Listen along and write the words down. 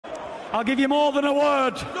I'll give you more than a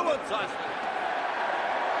word. Come on, Tyson.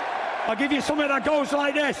 I'll give you something that goes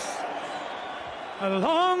like this. A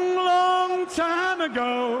long, long time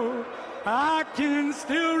ago, I can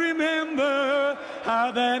still remember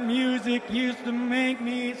how that music used to make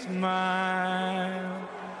me smile.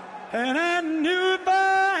 And I knew if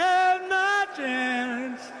I had my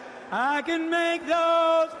chance, I can make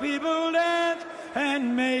those people dance,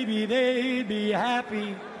 and maybe they'd be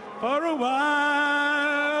happy for a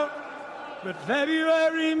while. But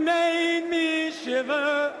February made me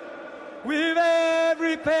shiver with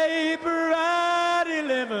every paper I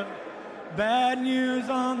deliver. Bad news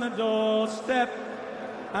on the doorstep.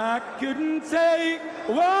 I couldn't take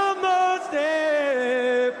one more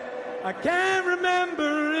step. I can't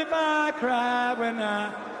remember if I cried when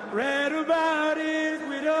I read about his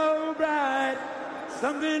widow bride.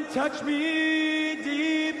 Something touched me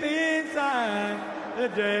deep inside the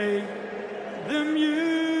day the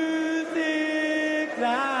music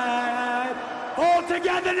died. All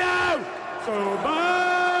together now! So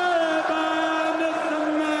bye!